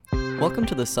Welcome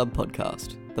to the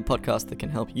Subpodcast, the podcast that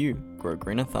can help you grow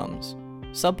greener thumbs.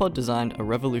 Subpod designed a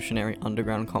revolutionary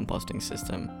underground composting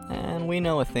system, and we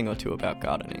know a thing or two about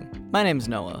gardening. My name's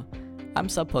Noah. I'm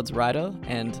Subpod's writer,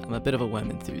 and I'm a bit of a worm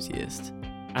enthusiast.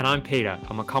 And I'm Peter.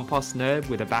 I'm a compost nerd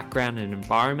with a background in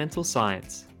environmental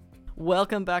science.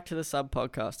 Welcome back to the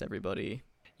Subpodcast, everybody.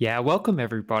 Yeah, welcome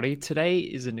everybody. Today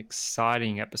is an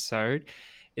exciting episode.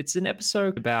 It's an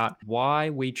episode about why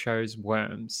we chose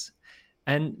worms.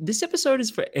 And this episode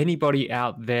is for anybody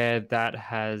out there that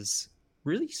has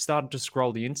really started to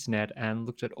scroll the internet and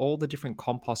looked at all the different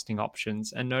composting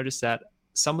options and noticed that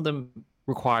some of them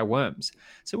require worms.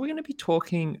 So we're going to be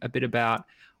talking a bit about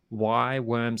why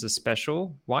worms are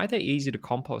special, why they're easy to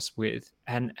compost with,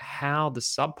 and how the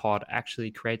Subpod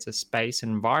actually creates a space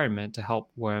and environment to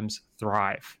help worms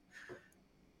thrive.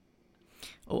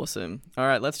 Awesome. All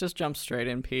right, let's just jump straight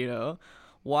in, Peter.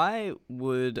 Why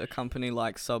would a company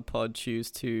like Subpod choose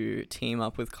to team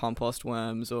up with compost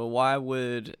worms, or why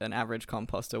would an average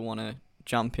composter want to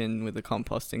jump in with a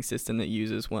composting system that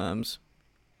uses worms?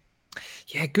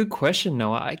 Yeah, good question,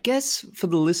 Noah. I guess for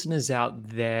the listeners out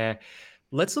there,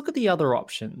 let's look at the other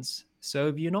options. So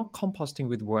if you're not composting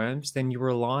with worms, then you're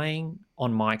relying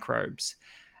on microbes.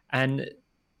 And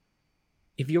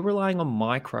if you're relying on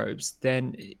microbes,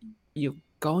 then you're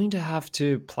going to have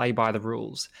to play by the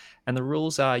rules. And the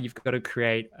rules are you've got to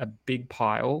create a big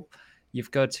pile.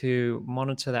 You've got to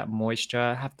monitor that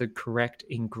moisture, have the correct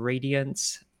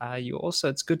ingredients.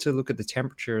 It's good to look at the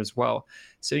temperature as well.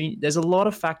 So there's a lot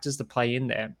of factors to play in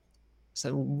there.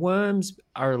 So worms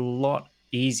are a lot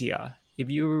easier. If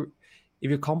you're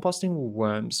composting with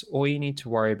worms, all you need to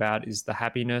worry about is the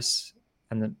happiness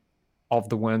of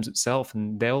the worms itself,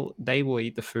 and they will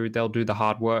eat the food. They'll do the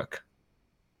hard work.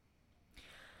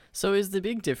 So is the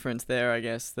big difference there, I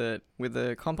guess, that with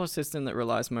a compost system that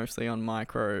relies mostly on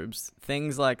microbes,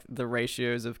 things like the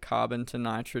ratios of carbon to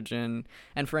nitrogen,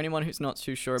 and for anyone who's not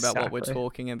too sure about what we're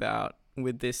talking about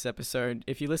with this episode,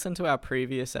 if you listen to our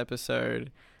previous episode,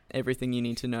 Everything You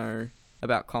Need to Know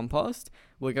About Compost,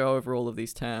 we'll go over all of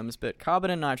these terms, but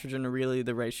carbon and nitrogen are really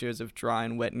the ratios of dry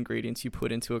and wet ingredients you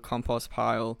put into a compost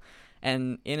pile.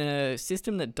 And in a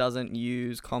system that doesn't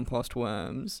use compost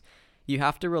worms, you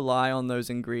have to rely on those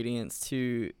ingredients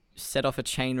to set off a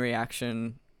chain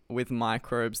reaction with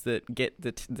microbes that get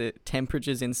the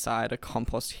temperatures inside a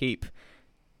compost heap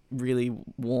really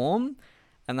warm.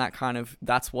 And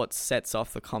that's what sets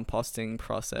off the composting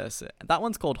process. That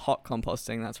one's called hot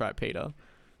composting. That's right, Peter.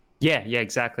 Yeah,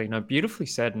 exactly. No, beautifully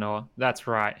said, Noah. That's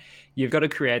right. You've got to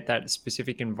create that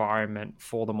specific environment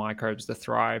for the microbes to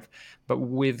thrive. But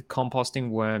with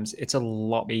composting worms, it's a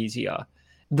lot easier.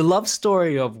 The love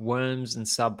story of worms and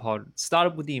Subpod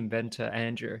started with the inventor,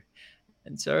 Andrew.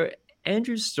 And so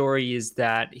Andrew's story is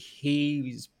that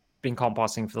he's been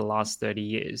composting for the last 30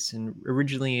 years, and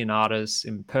originally an artist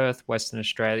in Perth, Western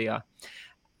Australia.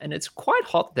 And it's quite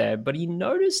hot there, but he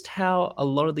noticed how a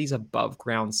lot of these above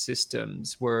ground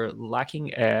systems were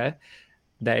lacking air.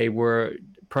 They were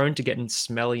prone to getting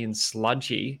smelly and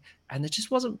sludgy, and it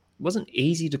just wasn't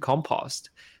easy to compost.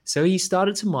 So he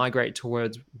started to migrate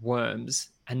towards worms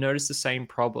and noticed the same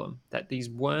problem, that these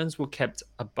worms were kept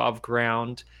above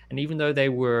ground. And even though they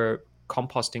were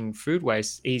composting food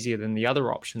waste easier than the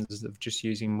other options of just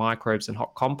using microbes and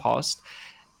hot compost,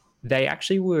 they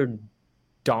actually were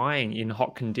dying in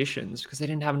hot conditions because they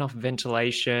didn't have enough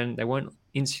ventilation. They weren't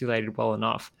insulated well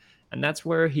enough. And that's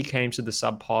where he came to the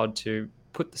Subpod, to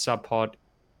put the Subpod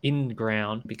in the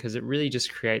ground, because it really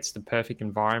just creates the perfect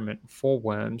environment for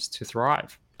worms to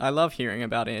thrive. I love hearing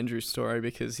about Andrew's story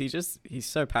because he's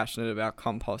so passionate about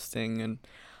composting. And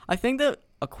I think that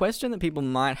a question that people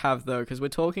might have, though, because we're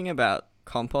talking about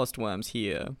compost worms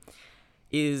here,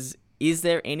 is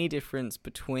there any difference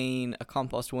between a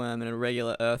compost worm and a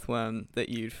regular earthworm that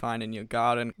you'd find in your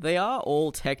garden? They are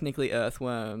all technically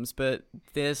earthworms, but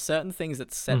there's certain things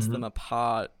that sets them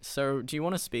apart. So do you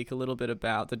want to speak a little bit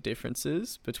about the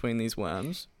differences between these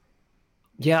worms?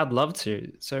 Yeah, I'd love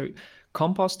to. So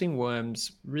composting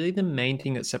worms, really the main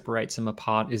thing that separates them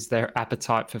apart is their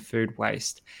appetite for food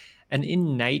waste. And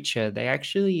in nature, they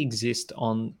actually exist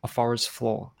on a forest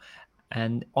floor.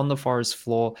 And on the forest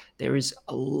floor, there is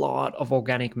a lot of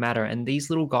organic matter. And these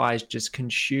little guys just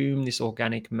consume this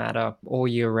organic matter all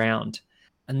year round.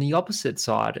 And the opposite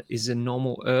side is a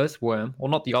normal earthworm.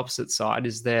 Well, not the opposite side,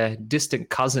 is their distant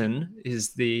cousin,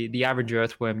 is the average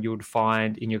earthworm you would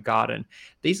find in your garden.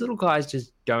 These little guys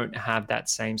just don't have that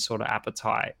same sort of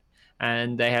appetite.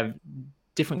 And they have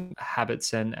different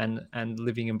habits and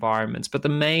living environments. But the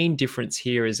main difference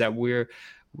here is that we're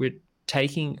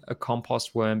taking a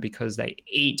compost worm because they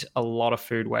eat a lot of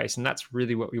food waste. And that's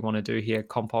really what we want to do here,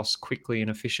 compost quickly and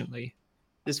efficiently.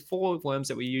 There's 4 worms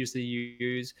that we usually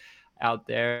use out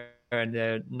there, and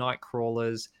they're night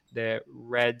crawlers, they're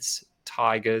reds,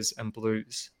 tigers, and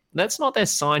blues. That's not their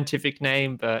scientific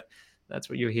name, but that's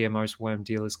what you hear most worm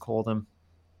dealers call them.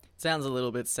 Sounds a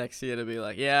little bit sexier to be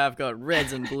like, yeah, I've got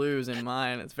reds and blues in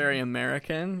mine. It's very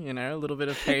American, you know, a little bit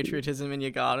of patriotism in your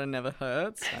garden never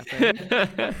hurts, I think.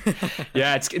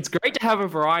 Yeah, it's great to have a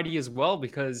variety as well,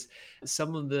 because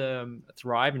some of them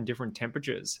thrive in different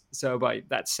temperatures. So by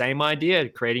that same idea,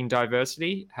 creating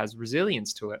diversity has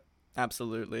resilience to it.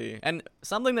 Absolutely. And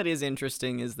something that is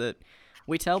interesting is that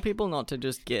we tell people not to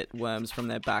just get worms from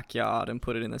their backyard and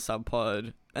put it in the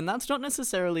Subpod. And that's not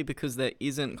necessarily because there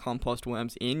isn't compost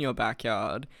worms in your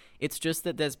backyard. It's just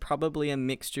that there's probably a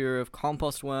mixture of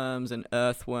compost worms and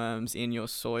earthworms in your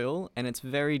soil, and it's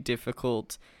very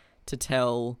difficult to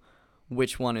tell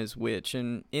which one is which.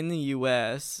 And in the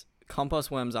US, compost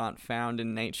worms aren't found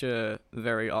in nature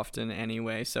very often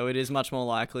anyway, so it is much more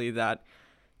likely that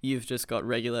you've just got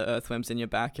regular earthworms in your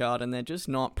backyard and they're just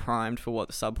not primed for what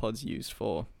the Subpod's used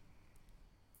for.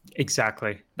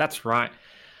 Exactly. That's right.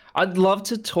 I'd love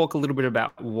to talk a little bit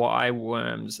about why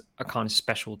worms are kind of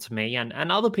special to me and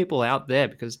other people out there,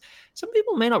 because some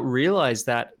people may not realize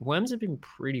that worms have been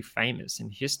pretty famous in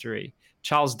history.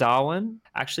 Charles Darwin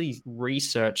actually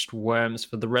researched worms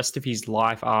for the rest of his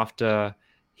life after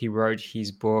he wrote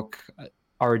his book,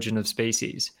 Origin of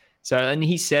Species. So, and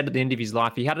he said at the end of his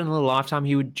life, he had another lifetime,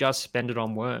 he would just spend it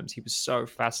on worms. He was so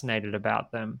fascinated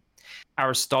about them.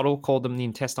 Aristotle called them the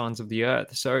intestines of the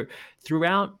earth. So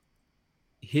throughout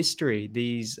history,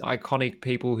 these iconic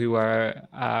people who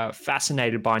are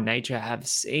fascinated by nature have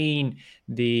seen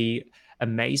the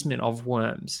amazement of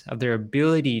worms, of their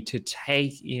ability to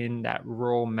take in that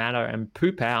raw matter and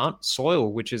poop out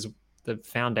soil, which is the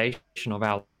foundation of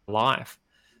our life.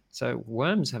 So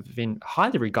worms have been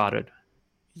highly regarded.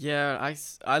 Yeah,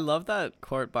 I love that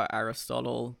quote by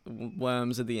Aristotle,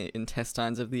 worms are the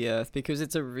intestines of the earth, because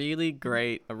it's a really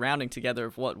great rounding together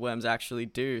of what worms actually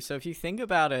do. So if you think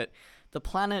about it, the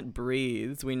planet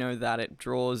breathes. We know that it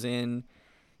draws in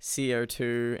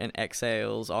CO2 and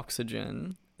exhales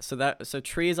oxygen. So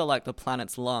trees are like the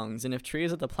planet's lungs, and if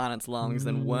trees are the planet's lungs,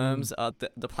 then worms are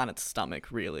the planet's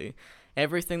stomach, really.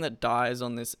 Everything that dies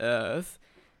on this earth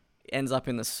ends up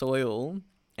in the soil.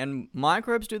 And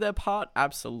microbes do their part,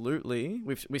 absolutely.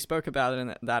 We spoke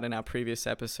about that in our previous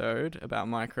episode about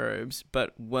microbes.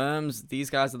 But worms, these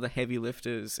guys are the heavy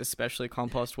lifters, especially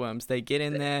compost worms. They get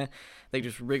in there, they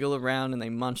just wriggle around and they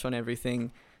munch on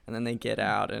everything, and then they get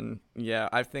out. And yeah,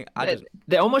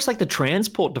 they're almost like the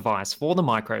transport device for the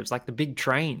microbes, like the big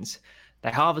trains.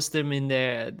 They harvest them in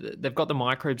there. They've got the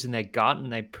microbes in their gut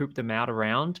and they poop them out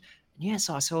around. Yes,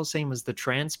 I saw them as the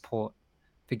transport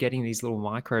for getting these little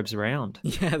microbes around.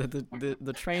 Yeah,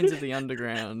 the trains of the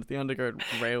underground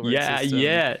railroad system.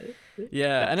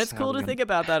 Yeah. And it's cool to think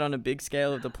about that on a big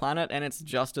scale of the planet, and it's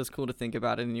just as cool to think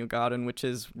about it in your garden, which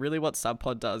is really what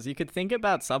Subpod does. You could think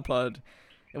about Subpod,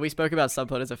 and we spoke about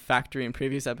Subpod as a factory in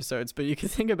previous episodes, but you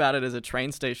could think about it as a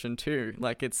train station too.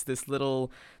 Like, it's this little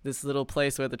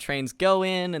place where the trains go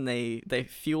in and they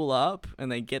fuel up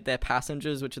and they get their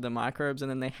passengers, which are the microbes,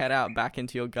 and then they head out back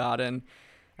into your garden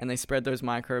and they spread those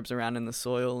microbes around in the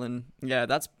soil. And yeah,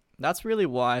 that's really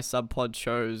why Subpod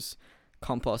chose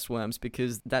compost worms,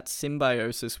 because that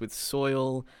symbiosis with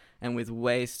soil and with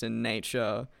waste and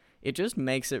nature, it just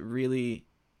makes it really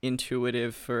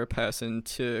intuitive for a person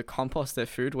to compost their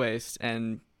food waste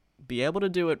and be able to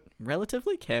do it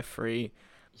relatively carefree.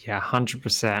 Yeah,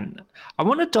 100%. I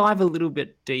want to dive a little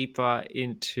bit deeper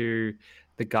into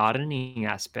the gardening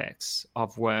aspects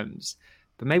of worms,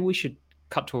 but maybe we should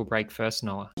cut to a break first,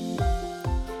 Noah.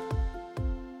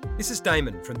 This is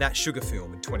Damon from That Sugar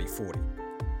Film in 2040.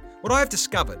 What I have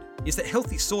discovered is that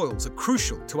healthy soils are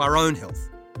crucial to our own health,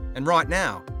 and right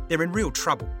now, they're in real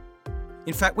trouble.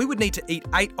 In fact, we would need to eat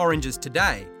 8 oranges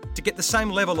today to get the same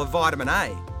level of vitamin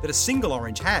A that a single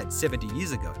orange had 70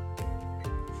 years ago.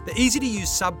 The easy-to-use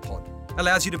Subpod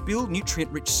allows you to build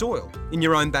nutrient-rich soil in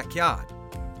your own backyard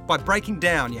by breaking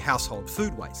down your household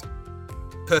food waste.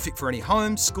 Perfect for any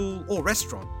home, school or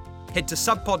restaurant. Head to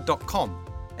subpod.com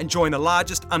and join the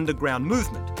largest underground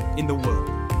movement in the world.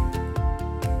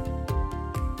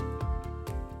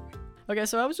 Okay,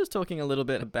 so I was just talking a little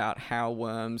bit about how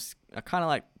worms are kind of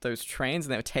like those trains,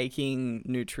 and they're taking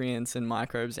nutrients and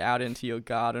microbes out into your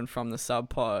garden from the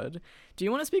Subpod. Do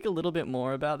you want to speak a little bit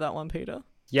more about that one, Peter?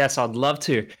 Yes, I'd love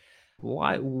to.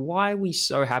 Why are we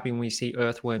so happy when we see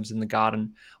earthworms in the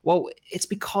garden? Well, it's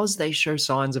because they show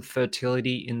signs of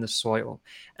fertility in the soil.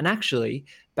 And actually,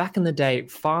 back in the day,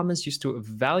 farmers used to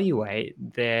evaluate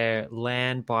their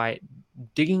land by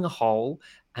digging a hole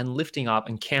and lifting up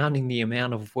and counting the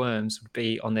amount of worms would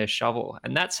be on their shovel.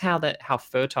 And that's how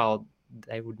fertile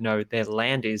they would know their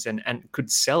land is, and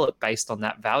could sell it based on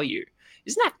that value.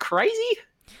 Isn't that crazy?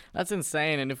 That's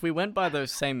insane. And if we went by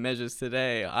those same measures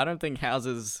today, I don't think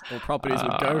houses or properties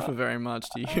would go for very much,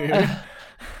 do you?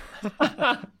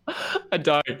 I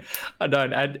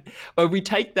don't. And when we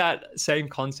take that same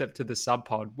concept to the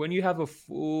Subpod, when you have a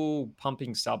full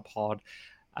pumping Subpod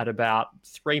at about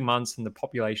 3 months and the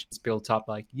population's built up,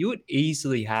 like, you would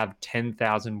easily have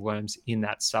 10,000 worms in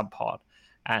that Subpod.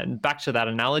 And back to that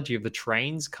analogy of the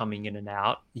trains coming in and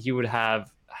out, you would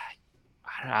have,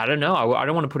 I don't know, I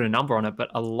don't want to put a number on it, but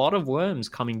a lot of worms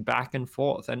coming back and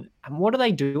forth. And what are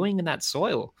they doing in that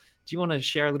soil? Do you want to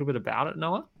share a little bit about it,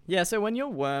 Noah? Yeah, so when your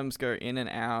worms go in and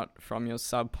out from your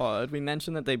Subpod, we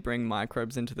mentioned that they bring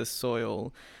microbes into the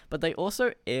soil, but they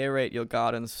also aerate your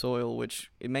garden soil,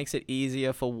 which it makes it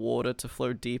easier for water to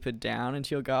flow deeper down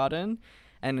into your garden,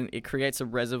 and it creates a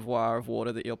reservoir of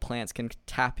water that your plants can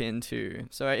tap into.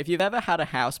 So if you've ever had a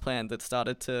houseplant that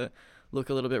started to look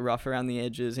a little bit rough around the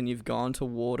edges and you've gone to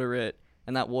water it,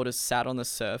 and that water's sat on the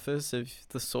surface of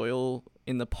the soil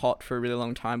in the pot for a really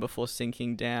long time before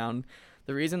sinking down,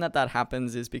 the reason that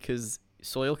happens is because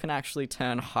soil can actually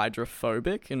turn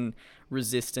hydrophobic and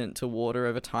resistant to water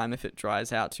over time if it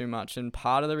dries out too much. And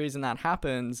part of the reason that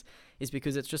happens is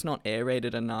because it's just not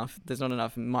aerated enough. There's not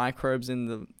enough microbes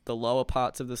in the lower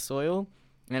parts of the soil,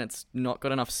 and it's not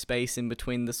got enough space in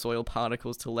between the soil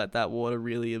particles to let that water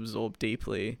really absorb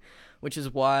deeply, which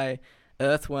is why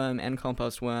earthworm and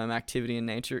compost worm activity in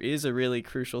nature is a really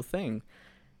crucial thing.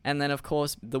 And then, of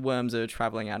course, the worms are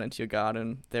traveling out into your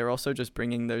garden. They're also just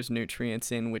bringing those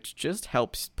nutrients in, which just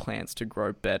helps plants to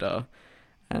grow better.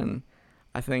 And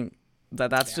I think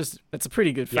that's it's a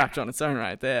pretty good fact on its own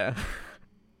right there.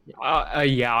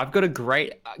 Yeah, I've got a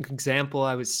great example.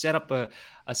 I was set up a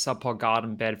Subpod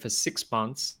garden bed for 6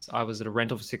 months. I was at a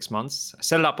rental for 6 months. I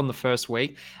set it up on the first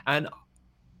week, and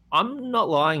I'm not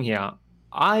lying here.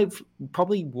 I've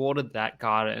probably watered that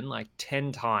garden like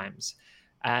 10 times.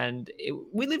 And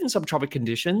we live in subtropic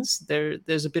conditions.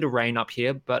 There's a bit of rain up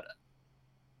here, but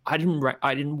I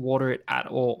didn't water it at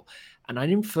all, and I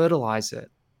didn't fertilize it.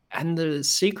 And the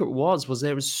secret was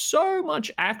there was so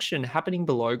much action happening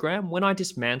below ground when I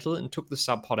dismantled it and took the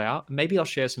Subpod out. Maybe I'll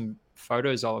share some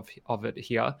photos of it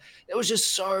here. There was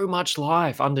just so much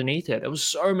life underneath it. There was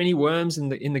so many worms in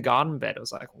the garden bed. It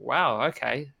was like, wow,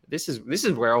 okay, this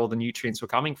is where all the nutrients were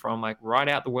coming from, like right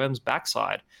out the worm's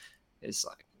backside. It's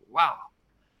like, wow.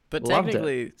 But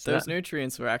technically, those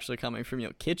nutrients were actually coming from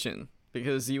your kitchen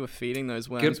because you were feeding those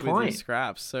worms with your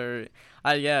scraps. So,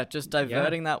 just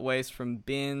diverting that waste from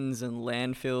bins and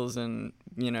landfills and,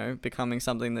 becoming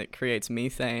something that creates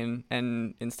methane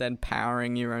and instead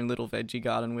powering your own little veggie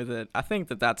garden with it. I think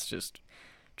that's just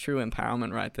true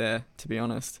empowerment right there, to be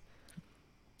honest.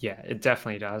 Yeah, it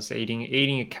definitely does.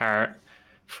 Eating a carrot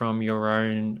from your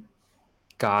own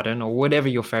garden or whatever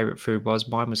your favorite food was.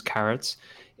 Mine was carrots.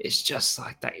 It's just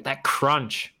like that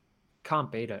crunch.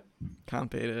 Can't beat it.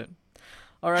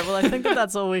 All right, well, I think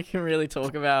that's all we can really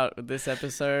talk about with this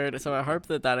episode. So I hope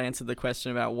that answered the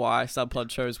question about why Subpod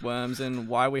chose worms and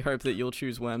why we hope that you'll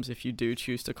choose worms if you do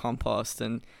choose to compost.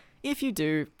 And if you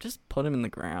do, just put them in the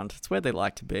ground. It's where they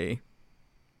like to be.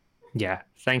 Yeah,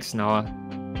 thanks, Noah.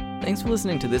 Thanks for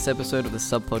listening to this episode of the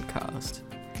Subpodcast.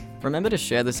 Remember to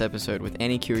share this episode with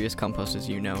any curious composters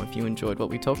you know if you enjoyed what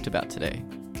we talked about today.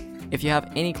 If you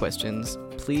have any questions,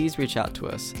 please reach out to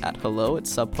us at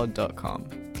hello@subpod.com.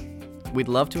 We'd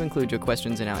love to include your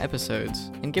questions in our episodes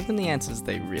and give them the answers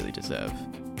they really deserve.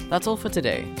 That's all for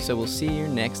today, so we'll see you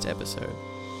next episode.